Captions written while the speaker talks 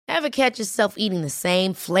Ever catch yourself eating the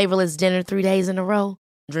same flavorless dinner 3 days in a row?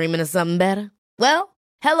 Dreaming of something better? Well,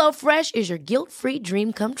 HelloFresh is your guilt-free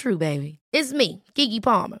dream come true, baby. It's me, Keke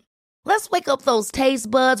Palmer. Let's wake up those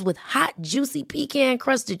taste buds with hot, juicy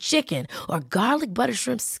pecan-crusted chicken or garlic butter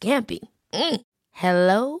shrimp scampi.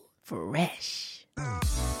 Hello Fresh.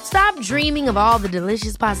 Stop dreaming of all the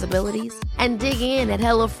delicious possibilities and dig in at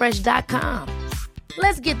HelloFresh.com.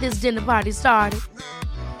 Let's get this dinner party started.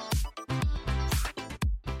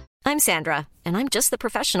 I'm Sandra, and I'm just the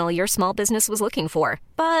professional your small business was looking for.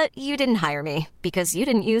 But you didn't hire me because you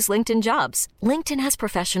didn't use LinkedIn Jobs. LinkedIn has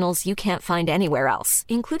professionals you can't find anywhere else,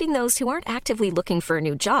 including those who aren't actively looking for a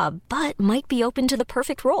new job, but might be open to the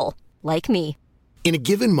perfect role, like me. In a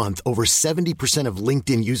given month, over 70% of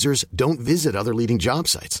LinkedIn users don't visit other leading job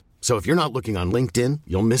sites. So if you're not looking on LinkedIn,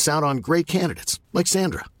 you'll miss out on great candidates like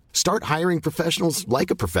Sandra. Start hiring professionals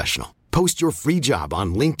like a professional. Post your free job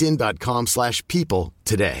on linkedin.com/people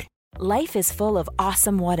today. Life is full of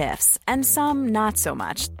awesome what-ifs, and some not so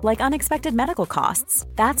much, like unexpected medical costs.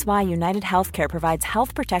 That's why United Healthcare provides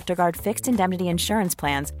Health Protector Guard fixed indemnity insurance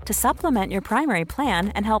plans to supplement your primary plan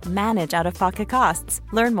and help manage out-of-pocket costs.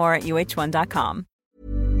 Learn more at uh1.com.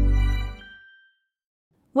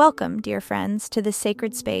 Welcome, dear friends, to this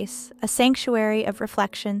sacred space, a sanctuary of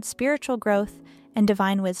reflection, spiritual growth, and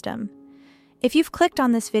divine wisdom. If you've clicked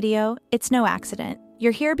on this video, it's no accident.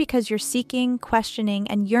 You're here because you're seeking, questioning,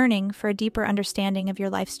 and yearning for a deeper understanding of your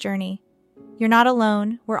life's journey. You're not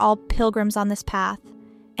alone. We're all pilgrims on this path.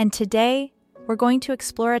 And today, we're going to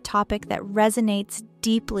explore a topic that resonates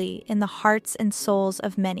deeply in the hearts and souls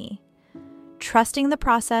of many. Trusting the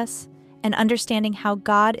process and understanding how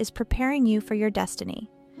God is preparing you for your destiny.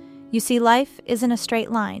 You see, life isn't a straight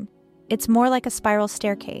line. It's more like a spiral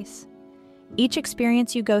staircase. Each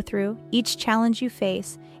experience you go through, each challenge you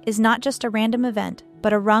face, is not just a random event,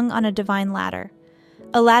 but a rung on a divine ladder.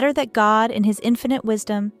 A ladder that God, in His infinite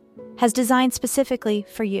wisdom, has designed specifically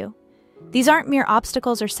for you. These aren't mere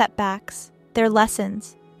obstacles or setbacks. They're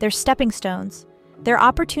lessons. They're stepping stones. They're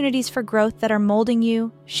opportunities for growth that are molding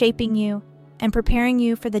you, shaping you, and preparing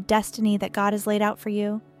you for the destiny that God has laid out for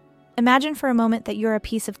you. Imagine for a moment that you're a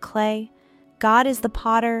piece of clay. God is the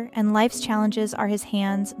potter, and life's challenges are His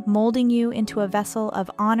hands, molding you into a vessel of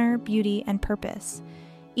honor, beauty, and purpose.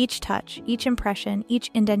 Each touch, each impression, each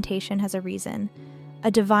indentation has a reason, a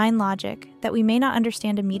divine logic that we may not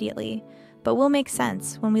understand immediately, but will make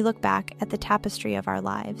sense when we look back at the tapestry of our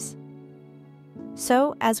lives.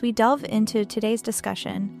 So, as we delve into today's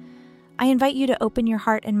discussion, I invite you to open your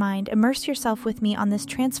heart and mind, immerse yourself with me on this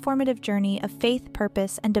transformative journey of faith,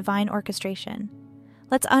 purpose, and divine orchestration.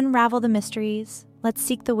 Let's unravel the mysteries, let's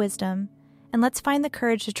seek the wisdom, and let's find the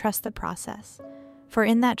courage to trust the process. For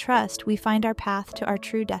in that trust, we find our path to our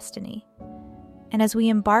true destiny. And as we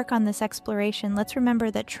embark on this exploration, let's remember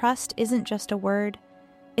that trust isn't just a word.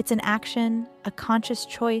 It's an action, a conscious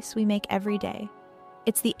choice we make every day.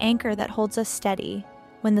 It's the anchor that holds us steady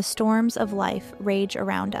when the storms of life rage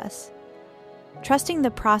around us. Trusting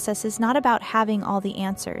the process is not about having all the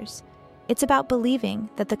answers. It's about believing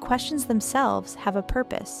that the questions themselves have a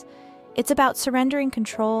purpose. It's about surrendering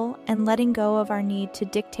control and letting go of our need to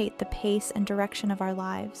dictate the pace and direction of our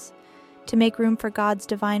lives, to make room for God's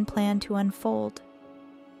divine plan to unfold.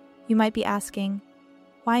 You might be asking,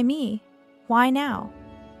 why me? Why now?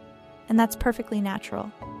 And that's perfectly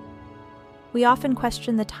natural. We often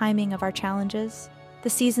question the timing of our challenges, the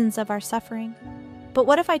seasons of our suffering. But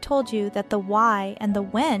what if I told you that the why and the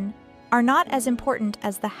when are not as important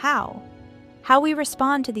as the how? How we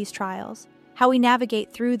respond to these trials, how we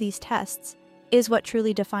navigate through these tests, is what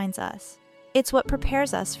truly defines us. It's what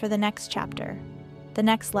prepares us for the next chapter, the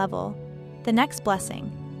next level, the next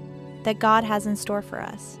blessing that God has in store for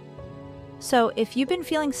us. So if you've been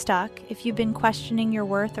feeling stuck, if you've been questioning your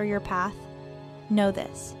worth or your path, know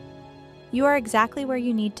this. You are exactly where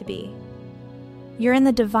you need to be. You're in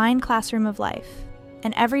the divine classroom of life,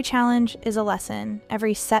 and every challenge is a lesson,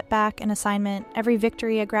 every setback an assignment, every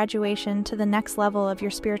victory a graduation to the next level of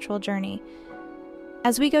your spiritual journey.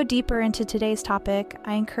 As we go deeper into today's topic,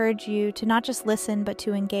 I encourage you to not just listen, but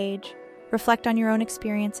to engage. Reflect on your own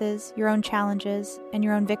experiences, your own challenges, and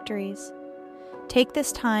your own victories. Take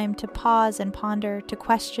this time to pause and ponder, to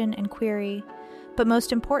question and query, but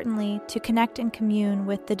most importantly, to connect and commune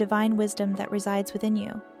with the divine wisdom that resides within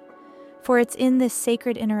you. For it's in this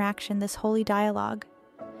sacred interaction, this holy dialogue,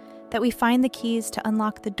 that we find the keys to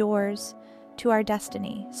unlock the doors to our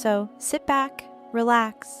destiny. So sit back,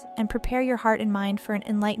 relax, and prepare your heart and mind for an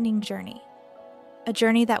enlightening journey. A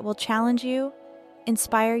journey that will challenge you,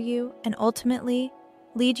 inspire you, and ultimately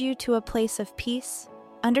lead you to a place of peace,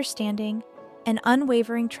 understanding, and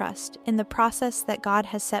unwavering trust in the process that God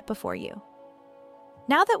has set before you.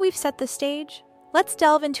 Now that we've set the stage, let's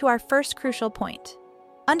delve into our first crucial point: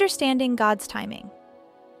 understanding God's timing.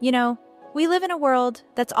 You know, we live in a world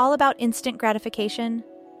that's all about instant gratification.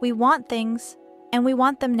 We want things, and we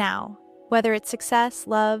want them now, whether it's success,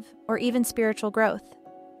 love, or even spiritual growth.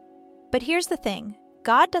 But here's the thing: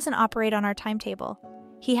 God doesn't operate on our timetable.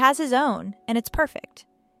 He has his own, and it's perfect.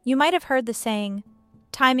 You might have heard the saying,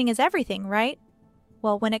 timing is everything, right?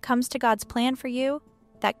 Well, when it comes to God's plan for you,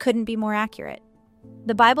 that couldn't be more accurate.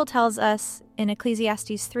 The Bible tells us in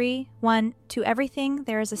Ecclesiastes 3:1, "To everything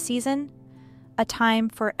there is a season, a time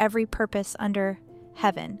for every purpose under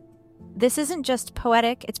heaven." This isn't just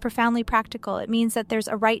poetic, it's profoundly practical. It means that there's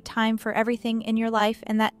a right time for everything in your life,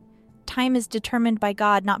 and that time is determined by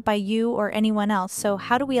God, not by you or anyone else. So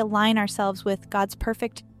how do we align ourselves with God's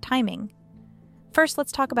perfect timing? First,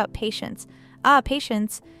 let's talk about patience.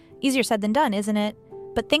 Patience, easier said than done, isn't it?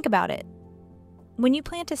 But think about it. When you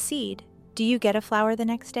plant a seed, do you get a flower the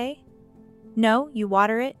next day? No, you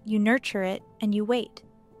water it, you nurture it, and you wait.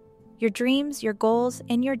 Your dreams, your goals,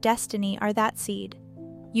 and your destiny are that seed.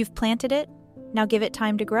 You've planted it, now give it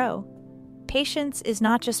time to grow. Patience is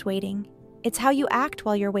not just waiting. It's how you act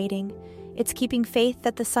while you're waiting. It's keeping faith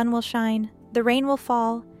that the sun will shine, the rain will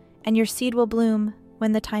fall, and your seed will bloom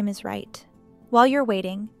when the time is right. While you're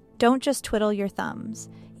waiting, don't just twiddle your thumbs.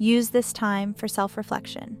 Use this time for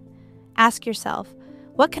self-reflection. Ask yourself,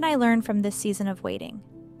 what can I learn from this season of waiting?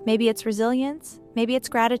 Maybe it's resilience, maybe it's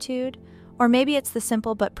gratitude, or maybe it's the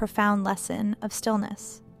simple but profound lesson of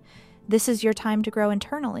stillness. This is your time to grow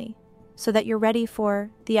internally, so that you're ready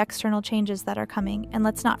for the external changes that are coming. And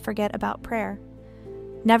let's not forget about prayer.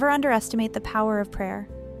 Never underestimate the power of prayer.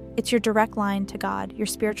 It's your direct line to God, your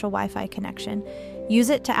spiritual Wi-Fi connection. Use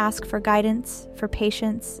it to ask for guidance, for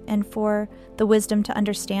patience, and for the wisdom to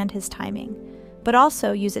understand his timing. But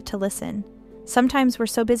also use it to listen. Sometimes we're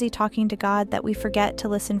so busy talking to God that we forget to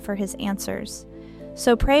listen for his answers.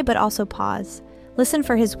 So pray, but also pause. Listen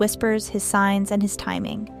for his whispers, his signs, and his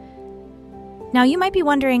timing. Now you might be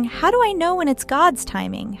wondering, how do I know when it's God's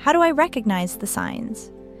timing? How do I recognize the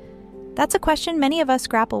signs? That's a question many of us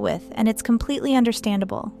grapple with, and it's completely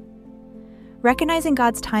understandable. Recognizing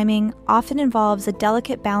God's timing often involves a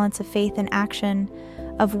delicate balance of faith and action,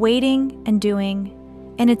 of waiting and doing,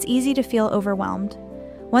 and it's easy to feel overwhelmed.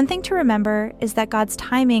 One thing to remember is that God's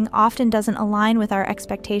timing often doesn't align with our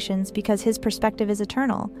expectations because his perspective is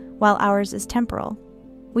eternal, while ours is temporal.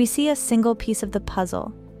 We see a single piece of the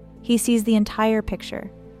puzzle. He sees the entire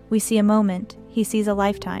picture. We see a moment. He sees a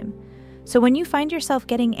lifetime. So when you find yourself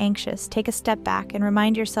getting anxious, take a step back and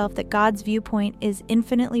remind yourself that God's viewpoint is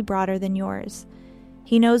infinitely broader than yours.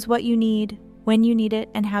 He knows what you need, when you need it,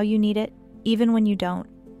 and how you need it, even when you don't.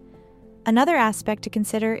 Another aspect to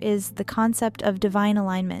consider is the concept of divine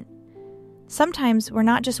alignment. Sometimes we're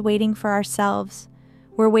not just waiting for ourselves,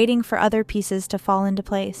 we're waiting for other pieces to fall into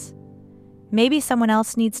place. Maybe someone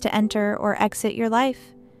else needs to enter or exit your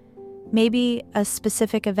life. Maybe a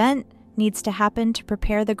specific event needs to happen to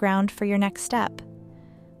prepare the ground for your next step.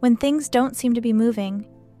 When things don't seem to be moving,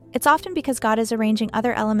 it's often because God is arranging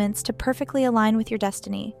other elements to perfectly align with your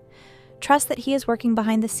destiny. Trust that he is working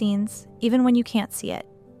behind the scenes, even when you can't see it.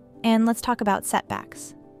 And let's talk about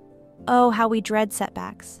setbacks. Oh, how we dread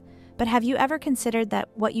setbacks. But have you ever considered that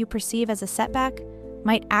what you perceive as a setback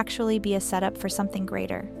might actually be a setup for something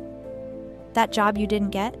greater? That job you didn't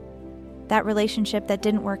get? That relationship that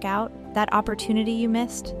didn't work out? That opportunity you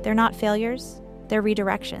missed? They're not failures, they're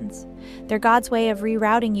redirections. They're God's way of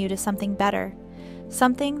rerouting you to something better,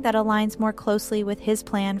 something that aligns more closely with his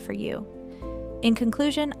plan for you. In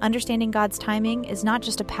conclusion, understanding God's timing is not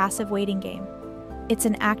just a passive waiting game. It's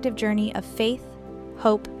an active journey of faith,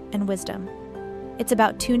 hope, and wisdom. It's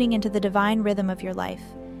about tuning into the divine rhythm of your life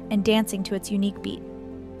and dancing to its unique beat.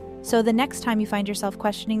 So the next time you find yourself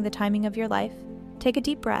questioning the timing of your life, take a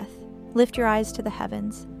deep breath, lift your eyes to the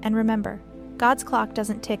heavens, and remember, God's clock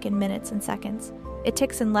doesn't tick in minutes and seconds. It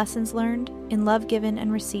ticks in lessons learned, in love given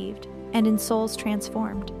and received, and in souls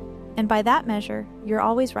transformed. And by that measure, you're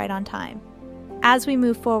always right on time. As we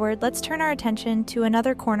move forward, let's turn our attention to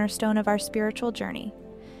another cornerstone of our spiritual journey,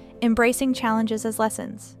 embracing challenges as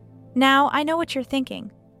lessons. Now, I know what you're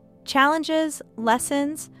thinking. Challenges,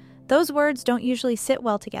 lessons, those words don't usually sit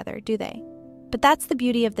well together, do they? But that's the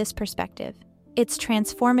beauty of this perspective. It's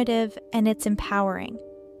transformative and it's empowering.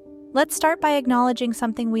 Let's start by acknowledging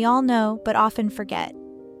something we all know but often forget.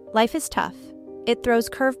 Life is tough. It throws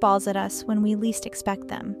curveballs at us when we least expect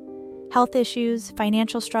them. Health issues,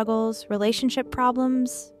 financial struggles, relationship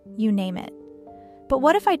problems, you name it. But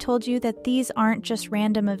what if I told you that these aren't just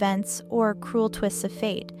random events or cruel twists of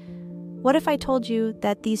fate? What if I told you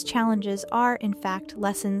that these challenges are, in fact,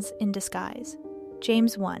 lessons in disguise?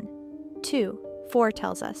 James 1:2-4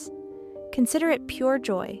 tells us, "Consider it pure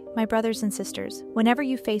joy, my brothers and sisters, whenever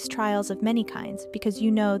you face trials of many kinds, because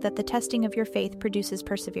you know that the testing of your faith produces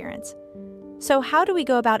perseverance." So how do we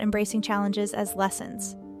go about embracing challenges as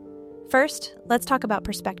lessons? First, let's talk about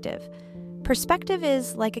perspective. Perspective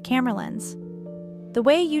is like a camera lens. The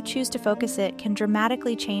way you choose to focus it can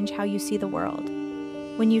dramatically change how you see the world.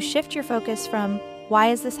 When you shift your focus from, "Why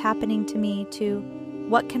is this happening to me?" to,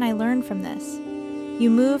 "What can I learn from this?" you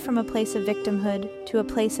move from a place of victimhood to a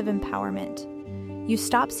place of empowerment. You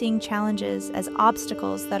stop seeing challenges as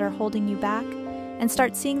obstacles that are holding you back and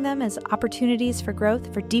start seeing them as opportunities for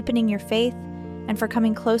growth, for deepening your faith, and for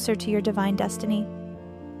coming closer to your divine destiny.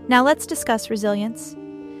 Now let's discuss resilience.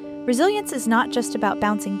 Resilience is not just about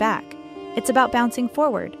bouncing back. It's about bouncing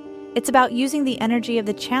forward. It's about using the energy of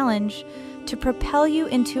the challenge to propel you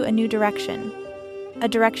into a new direction, a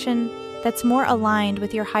direction that's more aligned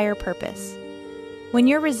with your higher purpose. When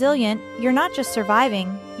you're resilient, you're not just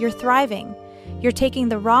surviving, you're thriving. You're taking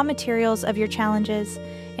the raw materials of your challenges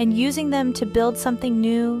and using them to build something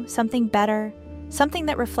new, something better, something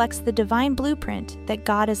that reflects the divine blueprint that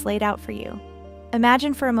God has laid out for you.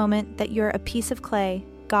 Imagine for a moment that you're a piece of clay,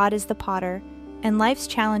 God is the potter, and life's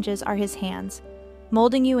challenges are His hands,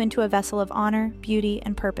 molding you into a vessel of honor, beauty,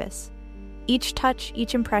 and purpose. Each touch,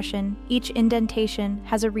 each impression, each indentation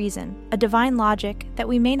has a reason, a divine logic that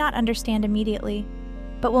we may not understand immediately,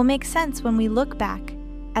 but will make sense when we look back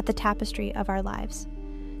at the tapestry of our lives.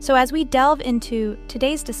 So as we delve into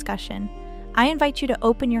today's discussion, I invite you to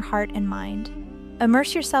open your heart and mind.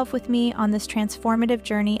 Immerse yourself with me on this transformative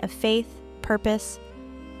journey of faith, purpose,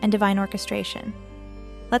 and divine orchestration.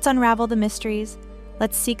 Let's unravel the mysteries,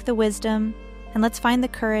 let's seek the wisdom, and let's find the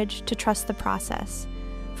courage to trust the process.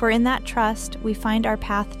 For in that trust, we find our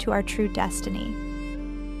path to our true destiny.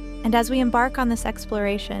 And as we embark on this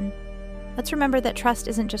exploration, let's remember that trust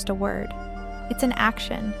isn't just a word. It's an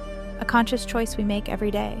action, a conscious choice we make every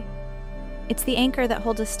day. It's the anchor that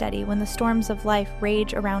holds us steady when the storms of life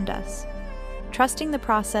rage around us. Trusting the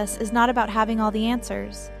process is not about having all the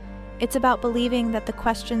answers. It's about believing that the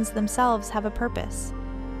questions themselves have a purpose.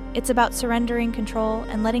 It's about surrendering control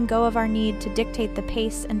and letting go of our need to dictate the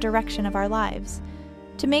pace and direction of our lives,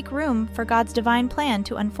 to make room for God's divine plan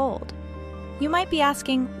to unfold. You might be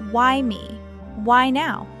asking, why me? Why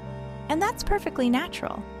now? And that's perfectly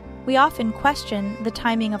natural. We often question the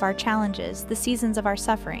timing of our challenges, the seasons of our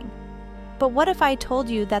suffering. But what if I told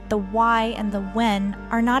you that the why and the when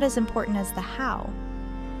are not as important as the how?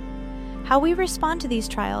 How we respond to these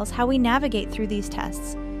trials, how we navigate through these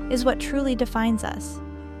tests, is what truly defines us.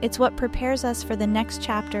 It's what prepares us for the next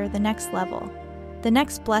chapter, the next level, the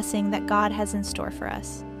next blessing that God has in store for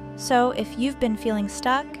us. So if you've been feeling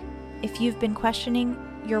stuck, if you've been questioning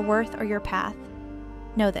your worth or your path,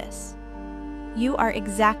 know this. You are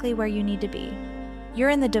exactly where you need to be. You're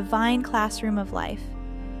in the divine classroom of life,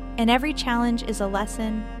 and every challenge is a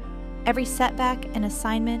lesson, every setback an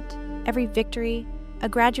assignment, every victory a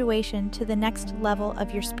graduation to the next level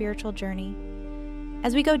of your spiritual journey.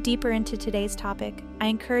 As we go deeper into today's topic, I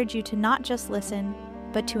encourage you to not just listen,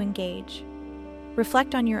 but to engage.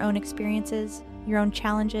 Reflect on your own experiences, your own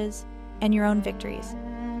challenges, and your own victories.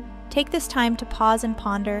 Take this time to pause and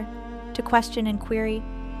ponder, to question and query,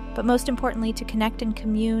 but most importantly, to connect and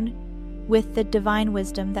commune with the divine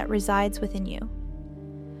wisdom that resides within you.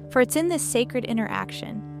 For it's in this sacred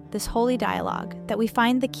interaction, this holy dialogue, that we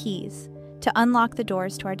find the keys to unlock the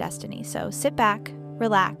doors to our destiny. So sit back,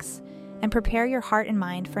 relax, and prepare your heart and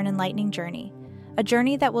mind for an enlightening journey, a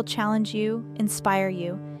journey that will challenge you, inspire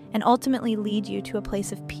you, and ultimately lead you to a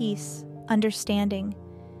place of peace, understanding,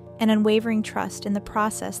 and unwavering trust in the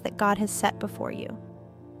process that God has set before you.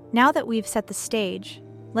 Now that we've set the stage,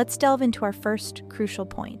 let's delve into our first crucial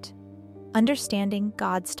point: understanding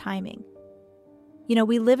God's timing.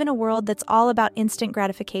 We live in a world that's all about instant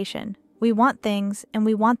gratification. We want things, and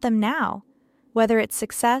we want them now, whether it's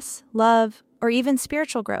success, love, or even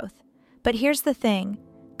spiritual growth. But here's the thing: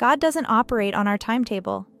 God doesn't operate on our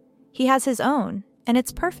timetable. He has His own, and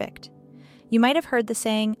it's perfect. You might have heard the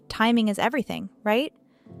saying, timing is everything, right?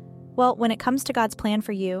 Well, when it comes to God's plan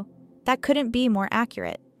for you, that couldn't be more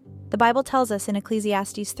accurate. The Bible tells us in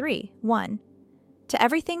Ecclesiastes 3:1, "To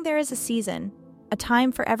everything there is a season, a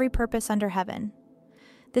time for every purpose under heaven."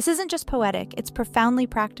 This isn't just poetic, it's profoundly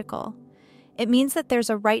practical. It means that there's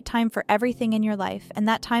a right time for everything in your life, and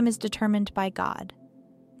that time is determined by God,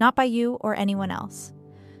 not by you or anyone else.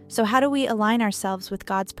 So how do we align ourselves with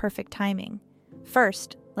God's perfect timing?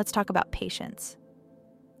 First, let's talk about patience.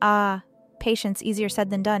 Patience, easier said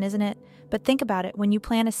than done, isn't it? But think about it. When you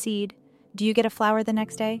plant a seed, Do you get a flower the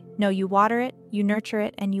next day? No, you water it, you nurture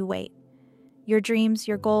it, and you wait. Your dreams,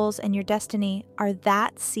 your goals, and your destiny are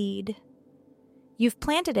that seed. You've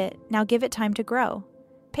planted it, now give it time to grow.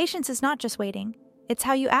 Patience is not just waiting. It's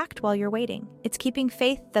how you act while you're waiting. It's keeping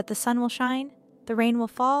faith that the sun will shine, the rain will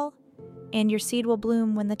fall, and your seed will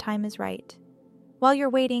bloom when the time is right. While you're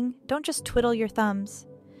waiting, don't just twiddle your thumbs.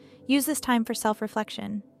 Use this time for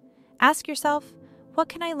self-reflection. Ask yourself, what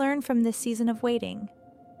can I learn from this season of waiting?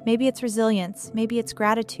 Maybe it's resilience, maybe it's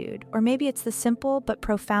gratitude, or maybe it's the simple but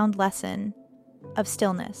profound lesson of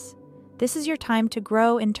stillness. This is your time to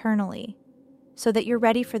grow internally so that you're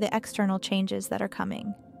ready for the external changes that are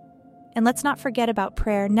coming. And let's not forget about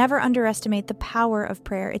prayer. Never underestimate the power of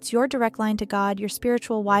prayer. It's your direct line to God, your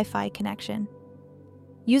spiritual Wi-Fi connection.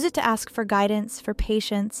 Use it to ask for guidance, for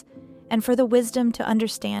patience, and for the wisdom to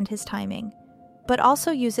understand His timing. But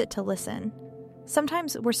also use it to listen.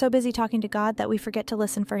 Sometimes we're so busy talking to God that we forget to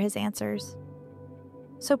listen for His answers.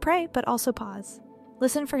 So pray, but also pause.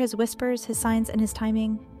 Listen for His whispers, His signs, and His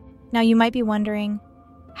timing. Now you might be wondering,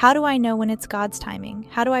 how do I know when it's God's timing?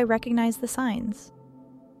 How do I recognize the signs?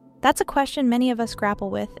 That's a question many of us grapple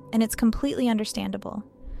with, and it's completely understandable.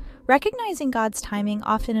 Recognizing God's timing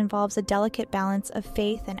often involves a delicate balance of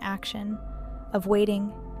faith and action, of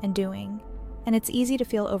waiting and doing, and it's easy to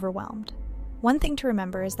feel overwhelmed. One thing to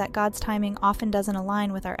remember is that God's timing often doesn't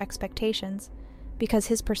align with our expectations because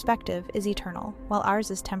His perspective is eternal, while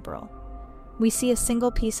ours is temporal. We see a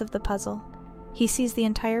single piece of the puzzle. He sees the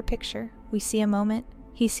entire picture. We see a moment.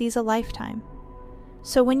 He sees a lifetime.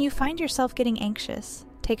 So when you find yourself getting anxious,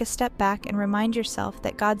 take a step back and remind yourself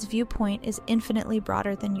that God's viewpoint is infinitely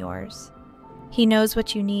broader than yours. He knows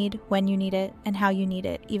what you need, when you need it, and how you need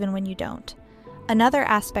it, even when you don't. Another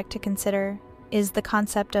aspect to consider is the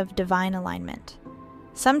concept of divine alignment.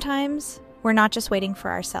 Sometimes we're not just waiting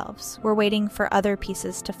for ourselves, we're waiting for other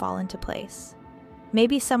pieces to fall into place.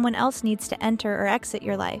 Maybe someone else needs to enter or exit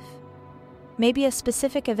your life. Maybe a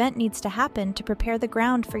specific event needs to happen to prepare the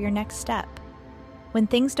ground for your next step. When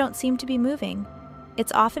things don't seem to be moving,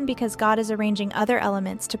 it's often because God is arranging other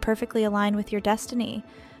elements to perfectly align with your destiny.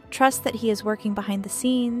 Trust that He is working behind the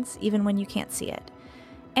scenes, even when you can't see it.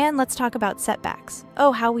 And let's talk about setbacks.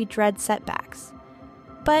 Oh, how we dread setbacks.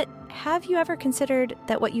 But have you ever considered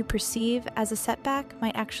that what you perceive as a setback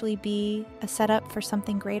might actually be a setup for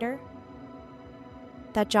something greater?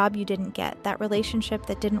 That job you didn't get, that relationship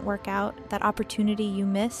that didn't work out, that opportunity you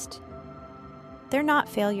missed, they're not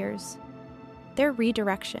failures. They're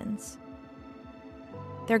redirections.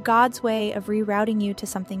 They're God's way of rerouting you to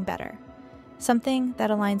something better, something that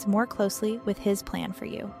aligns more closely with His plan for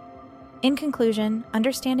you. In conclusion,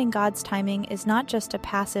 understanding God's timing is not just a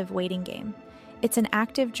passive waiting game. It's an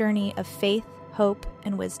active journey of faith, hope,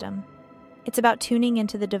 and wisdom. It's about tuning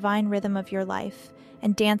into the divine rhythm of your life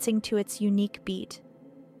and dancing to its unique beat.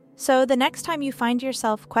 So the next time you find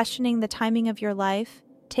yourself questioning the timing of your life,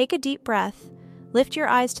 take a deep breath, lift your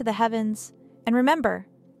eyes to the heavens, and remember,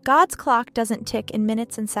 God's clock doesn't tick in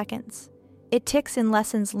minutes and seconds. It ticks in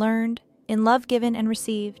lessons learned, in love given and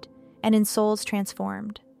received, and in souls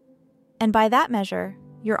transformed. And by that measure,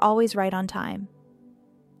 you're always right on time.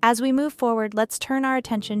 As we move forward, let's turn our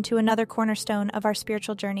attention to another cornerstone of our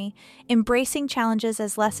spiritual journey, embracing challenges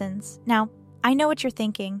as lessons. Now, I know what you're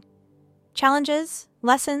thinking. Challenges,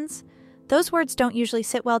 lessons, those words don't usually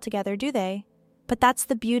sit well together, do they? But that's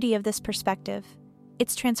the beauty of this perspective.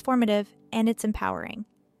 It's transformative and it's empowering.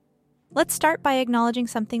 Let's start by acknowledging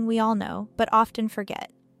something we all know, but often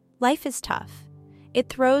forget. Life is tough. It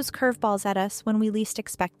throws curveballs at us when we least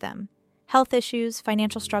expect them. Health issues,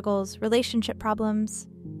 financial struggles, relationship problems,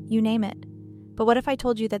 you name it. But what if I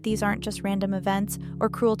told you that these aren't just random events or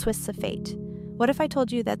cruel twists of fate? What if I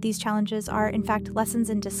told you that these challenges are, in fact, lessons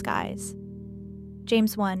in disguise?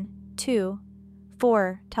 James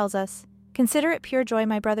 1:2-4 tells us, "Consider it pure joy,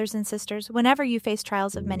 my brothers and sisters, whenever you face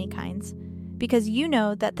trials of many kinds, because you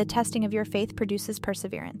know that the testing of your faith produces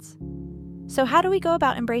perseverance." So how do we go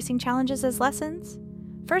about embracing challenges as lessons?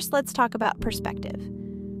 First, let's talk about perspective.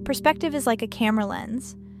 Perspective is like a camera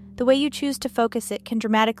lens. The way you choose to focus it can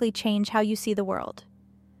dramatically change how you see the world.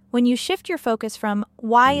 When you shift your focus from,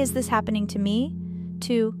 "Why is this happening to me?"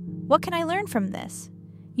 to, "What can I learn from this?"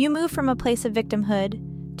 you move from a place of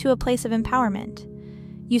victimhood to a place of empowerment.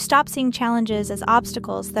 You stop seeing challenges as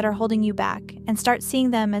obstacles that are holding you back and start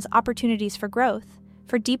seeing them as opportunities for growth,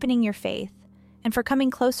 for deepening your faith, and for coming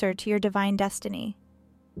closer to your divine destiny.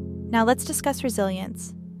 Now let's discuss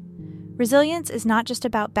resilience. Resilience is not just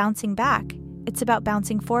about bouncing back, it's about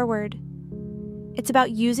bouncing forward. It's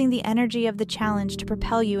about using the energy of the challenge to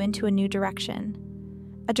propel you into a new direction,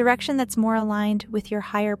 a direction that's more aligned with your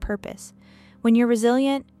higher purpose. When you're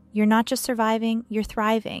resilient, You're not just surviving, you're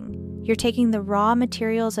thriving. You're taking the raw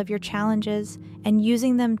materials of your challenges and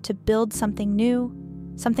using them to build something new,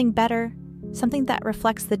 something better, something that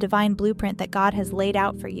reflects the divine blueprint that God has laid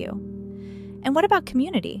out for you. And what about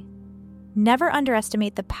community? Never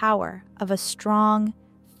underestimate the power of a strong,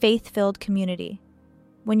 faith-filled community.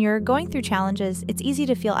 When you're going through challenges, it's easy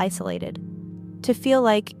to feel isolated, to feel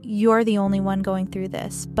like you're the only one going through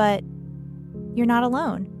this, but you're not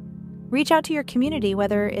alone. Reach out to your community,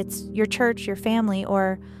 whether it's your church, your family,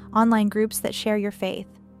 or online groups that share your faith.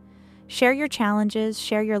 Share your challenges,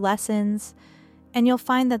 share your lessons, and you'll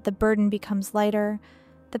find that the burden becomes lighter,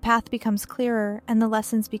 the path becomes clearer, and the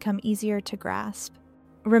lessons become easier to grasp.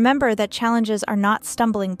 Remember that challenges are not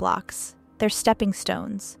stumbling blocks, they're stepping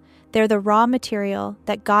stones. They're the raw material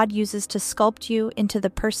that God uses to sculpt you into the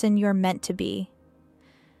person you're meant to be.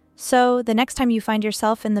 So, the next time you find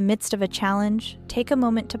yourself in the midst of a challenge, take a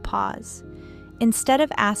moment to pause. Instead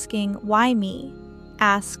of asking, "Why me?"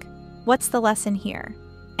 ask, "What's the lesson here?"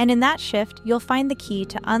 And in that shift, you'll find the key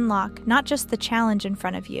to unlock not just the challenge in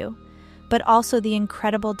front of you, but also the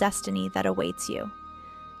incredible destiny that awaits you.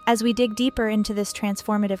 As we dig deeper into this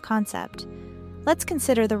transformative concept, let's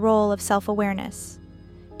consider the role of self-awareness.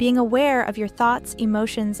 Being aware of your thoughts,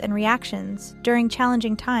 emotions, and reactions during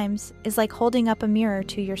challenging times is like holding up a mirror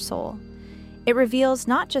to your soul. It reveals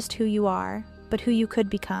not just who you are, but who you could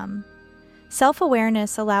become.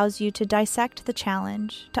 Self-awareness allows you to dissect the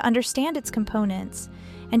challenge, to understand its components,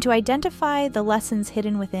 and to identify the lessons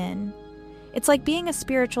hidden within. It's like being a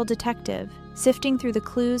spiritual detective, sifting through the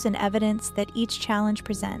clues and evidence that each challenge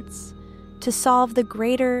presents, to solve the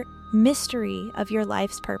greater mystery of your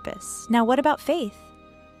life's purpose. Now, what about faith?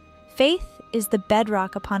 Faith is the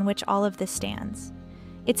bedrock upon which all of this stands.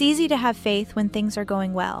 It's easy to have faith when things are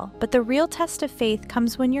going well, but the real test of faith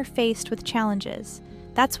comes when you're faced with challenges.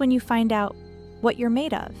 That's when you find out what you're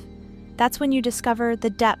made of. That's when you discover the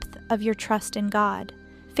depth of your trust in God.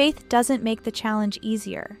 Faith doesn't make the challenge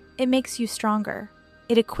easier. It makes you stronger.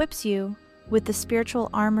 It equips you with the spiritual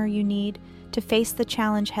armor you need to face the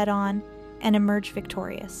challenge head-on and emerge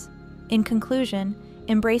victorious. In conclusion,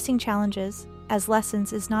 embracing challenges as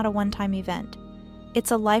lessons is not a one-time event.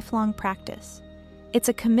 It's a lifelong practice. It's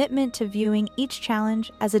a commitment to viewing each challenge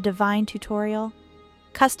as a divine tutorial,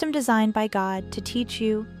 custom designed by God to teach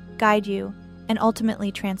you, guide you, and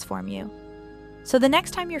ultimately transform you. So the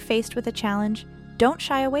next time you're faced with a challenge, don't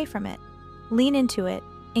shy away from it. Lean into it,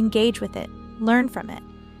 engage with it, learn from it,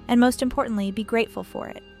 and most importantly, be grateful for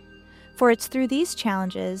it. For it's through these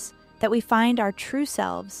challenges that we find our true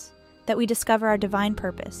selves, that we discover our divine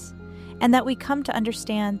purpose, and that we come to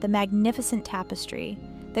understand the magnificent tapestry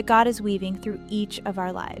that God is weaving through each of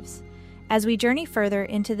our lives. As we journey further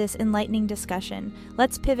into this enlightening discussion,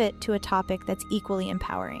 let's pivot to a topic that's equally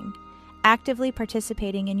empowering: actively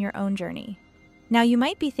participating in your own journey. Now, you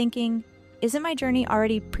might be thinking, isn't my journey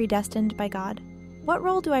already predestined by God? What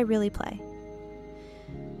role do I really play?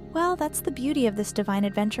 Well, that's the beauty of this divine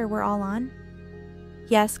adventure we're all on.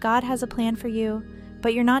 Yes, God has a plan for you,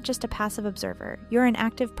 but you're not just a passive observer. You're an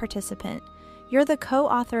active participant. You're the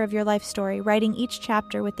co-author of your life story, writing each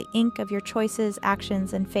chapter with the ink of your choices,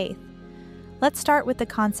 actions, and faith. Let's start with the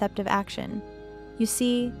concept of action. You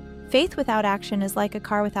see, faith without action is like a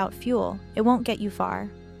car without fuel. It won't get you far.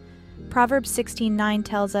 Proverbs 16:9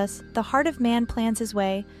 tells us, "The heart of man plans his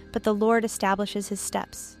way, but the Lord establishes his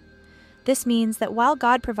steps." This means that while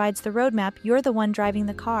God provides the roadmap, you're the one driving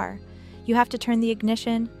the car. You have to turn the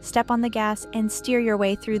ignition, step on the gas, and steer your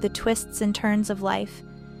way through the twists and turns of life.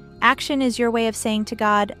 Action is your way of saying to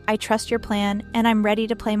God, "I trust your plan, and I'm ready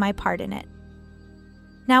to play my part in it."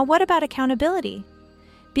 Now, what about accountability?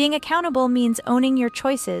 Being accountable means owning your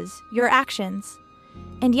choices, your actions,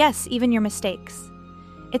 and yes, even your mistakes.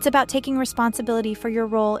 It's about taking responsibility for your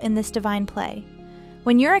role in this divine play.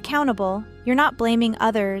 When you're accountable, you're not blaming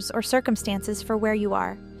others or circumstances for where you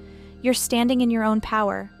are. You're standing in your own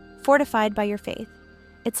power, fortified by your faith.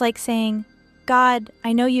 It's like saying, "God,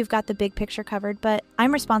 I know you've got the big picture covered, but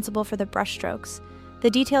I'm responsible for the brushstrokes, the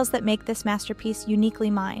details that make this masterpiece uniquely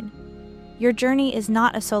mine." Your journey is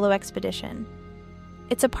not a solo expedition.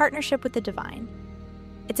 It's a partnership with the divine.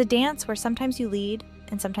 It's a dance where sometimes you lead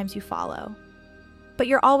and sometimes you follow. But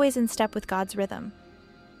you're always in step with God's rhythm.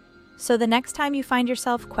 So the next time you find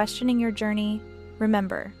yourself questioning your journey,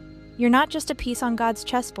 remember, you're not just a piece on God's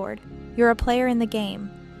chessboard. You're a player in the game.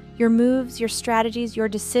 Your moves, your strategies, your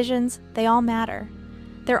decisions, they all matter.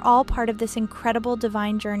 They're all part of this incredible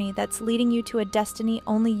divine journey that's leading you to a destiny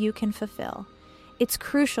only you can fulfill. It's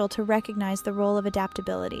crucial to recognize the role of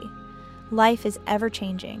adaptability. Life is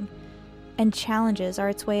ever-changing, and challenges are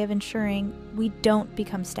its way of ensuring we don't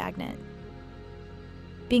become stagnant.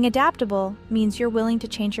 Being adaptable means you're willing to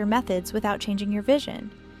change your methods without changing your vision.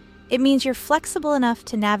 It means you're flexible enough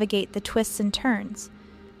to navigate the twists and turns,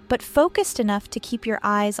 but focused enough to keep your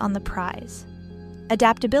eyes on the prize.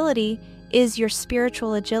 Adaptability is your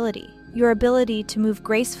spiritual agility, your ability to move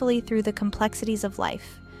gracefully through the complexities of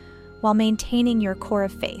life while maintaining your core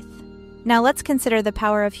of faith. Now let's consider the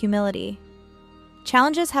power of humility.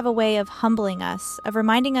 Challenges have a way of humbling us, of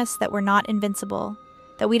reminding us that we're not invincible,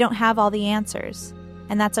 that we don't have all the answers,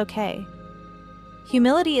 and that's okay.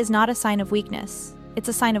 Humility is not a sign of weakness, it's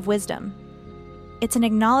a sign of wisdom. It's an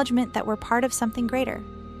acknowledgement that we're part of something greater,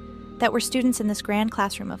 that we're students in this grand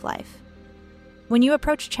classroom of life. When you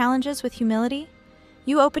approach challenges with humility,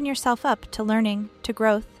 you open yourself up to learning, to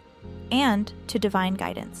growth, and to divine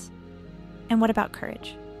guidance. And what about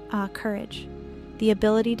courage? Courage. The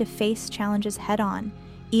ability to face challenges head-on,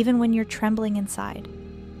 even when you're trembling inside.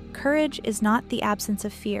 Courage is not the absence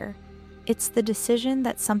of fear. It's the decision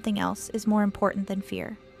that something else is more important than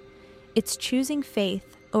fear. It's choosing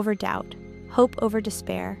faith over doubt, hope over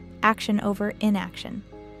despair, action over inaction.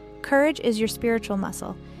 Courage is your spiritual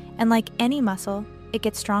muscle, and like any muscle, it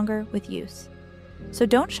gets stronger with use. So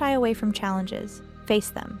don't shy away from challenges,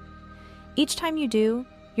 face them. Each time you do,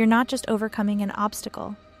 you're not just overcoming an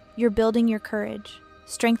obstacle, you're building your courage,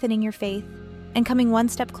 strengthening your faith, and coming one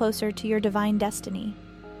step closer to your divine destiny.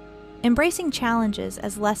 Embracing challenges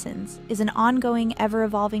as lessons is an ongoing,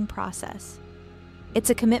 ever-evolving process. It's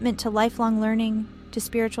a commitment to lifelong learning, to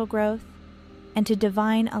spiritual growth, and to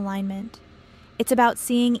divine alignment. It's about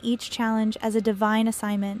seeing each challenge as a divine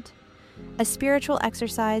assignment, a spiritual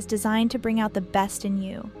exercise designed to bring out the best in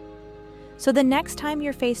you. So the next time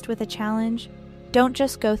you're faced with a challenge, don't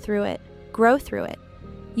just go through it, grow through it.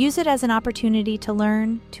 Use it as an opportunity to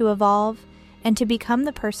learn, to evolve, and to become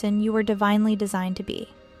the person you were divinely designed to be.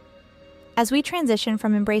 As we transition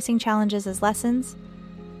from embracing challenges as lessons,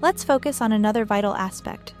 let's focus on another vital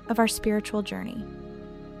aspect of our spiritual journey.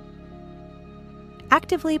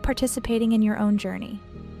 Actively participating in your own journey.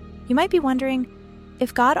 You might be wondering,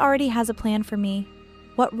 if God already has a plan for me,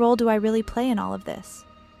 what role do I really play in all of this?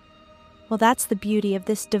 Well, that's the beauty of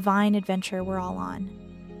this divine adventure we're all on.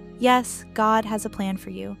 Yes, God has a plan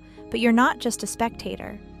for you, but you're not just a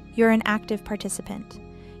spectator. You're an active participant.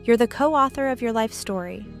 You're the co-author of your life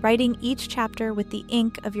story, writing each chapter with the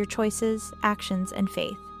ink of your choices, actions, and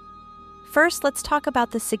faith. First, let's talk about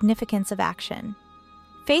the significance of action.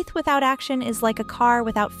 Faith without action is like a car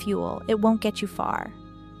without fuel. It won't get you far.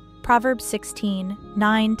 Proverbs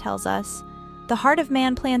 16:9 tells us, "The heart of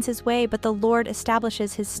man plans his way, but the Lord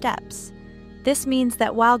establishes his steps." This means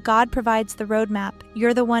that while God provides the roadmap,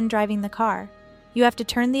 you're the one driving the car. You have to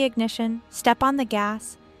turn the ignition, step on the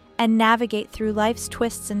gas, and navigate through life's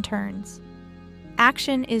twists and turns.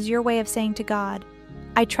 Action is your way of saying to God,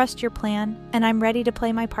 "I trust your plan, and I'm ready to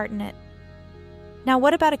play my part in it." Now,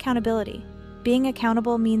 what about accountability? Being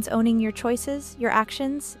accountable means owning your choices, your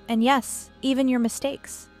actions, and yes, even your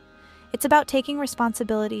mistakes. It's about taking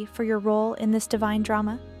responsibility for your role in this divine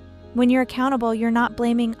drama. When you're accountable, you're not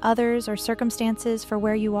blaming others or circumstances for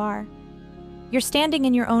where you are. You're standing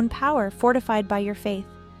in your own power, fortified by your faith.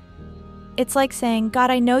 It's like saying, "God,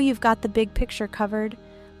 I know you've got the big picture covered,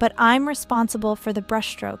 but I'm responsible for the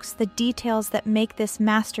brushstrokes, the details that make this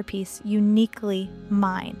masterpiece uniquely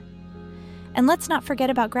mine." And let's not forget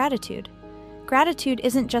about gratitude. Gratitude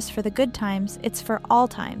isn't just for the good times, it's for all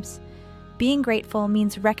times. Being grateful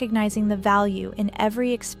means recognizing the value in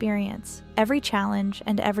every experience, every challenge,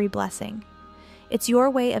 and every blessing. It's your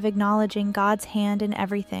way of acknowledging God's hand in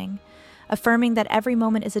everything, affirming that every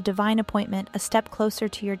moment is a divine appointment, a step closer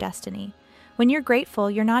to your destiny. When you're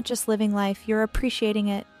grateful, you're not just living life, you're appreciating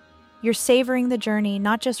it. You're savoring the journey,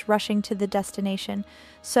 not just rushing to the destination.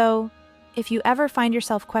 So, if you ever find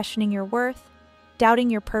yourself questioning your worth,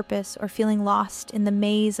 doubting your purpose, or feeling lost in the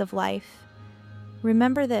maze of life,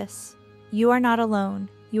 remember this: you are not alone,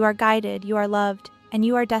 you are guided, you are loved, and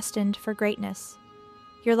you are destined for greatness.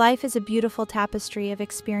 Your life is a beautiful tapestry of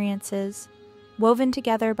experiences, woven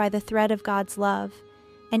together by the thread of God's love,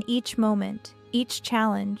 and each moment, each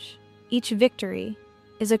challenge, each victory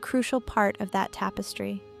is a crucial part of that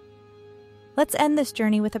tapestry. Let's end this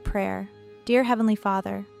journey with a prayer. Dear Heavenly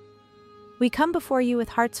Father, we come before you with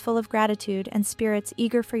hearts full of gratitude and spirits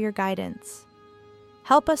eager for your guidance.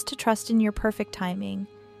 Help us to trust in your perfect timing,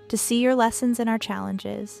 to see your lessons in our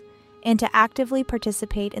challenges, and to actively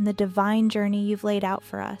participate in the divine journey you've laid out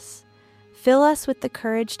for us. Fill us with the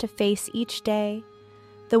courage to face each day,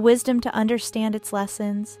 the wisdom to understand its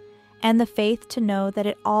lessons, and the faith to know that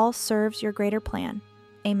it all serves your greater plan.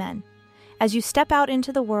 Amen. As you step out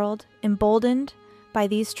into the world, emboldened by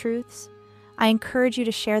these truths, I encourage you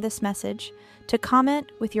to share this message, to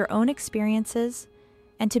comment with your own experiences,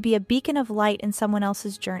 and to be a beacon of light in someone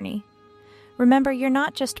else's journey. Remember, you're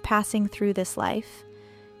not just passing through this life.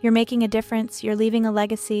 You're making a difference, you're leaving a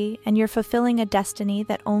legacy, and you're fulfilling a destiny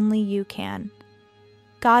that only you can.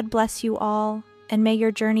 God bless you all, and may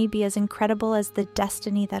your journey be as incredible as the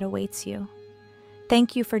destiny that awaits you.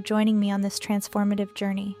 Thank you for joining me on this transformative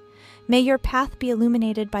journey. May your path be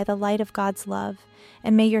illuminated by the light of God's love,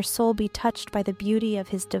 and may your soul be touched by the beauty of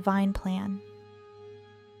His divine plan.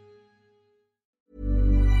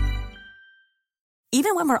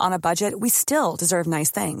 Even when we're on a budget, we still deserve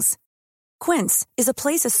nice things. Quince is a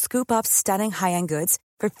place to scoop up stunning high-end goods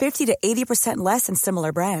for 50 to 80% less than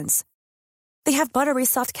similar brands. They have buttery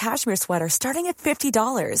soft cashmere sweaters starting at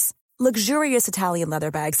 $50, luxurious Italian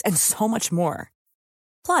leather bags, and so much more.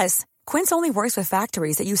 Plus, Quince only works with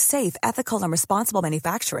factories that use safe, ethical, and responsible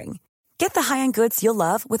manufacturing. Get the high-end goods you'll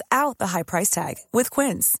love without the high price tag with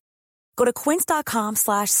Quince. Go to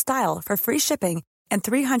quince.com/style for free shipping and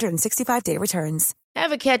 365-day returns.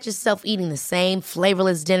 Ever catch yourself eating the same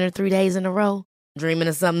flavorless dinner 3 days in a row? Dreaming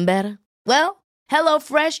of something better? Well,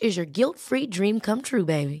 HelloFresh is your guilt-free dream come true,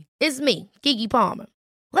 baby. It's me, Keke Palmer.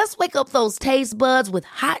 Let's wake up those taste buds with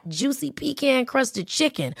hot, juicy pecan-crusted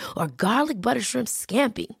chicken or garlic butter shrimp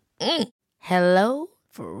scampi. Hello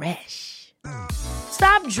Fresh.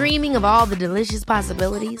 Stop dreaming of all the delicious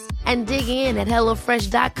possibilities and dig in at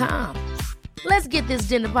HelloFresh.com. Let's get this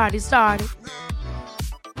dinner party started.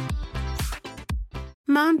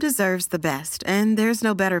 Mom deserves the best, and there's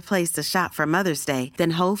no better place to shop for Mother's Day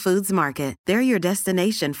than Whole Foods Market. They're your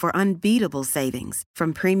destination for unbeatable savings,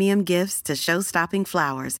 from premium gifts to show-stopping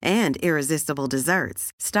flowers and irresistible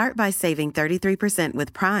desserts. Start by saving 33%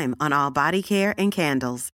 with Prime on all body care and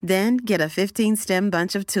candles. Then get a 15-stem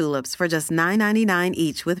bunch of tulips for just $9.99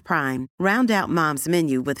 each with Prime. Round out Mom's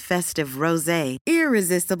menu with festive rosé,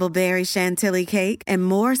 irresistible berry chantilly cake, and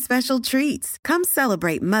more special treats. Come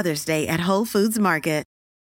celebrate Mother's Day at Whole Foods Market.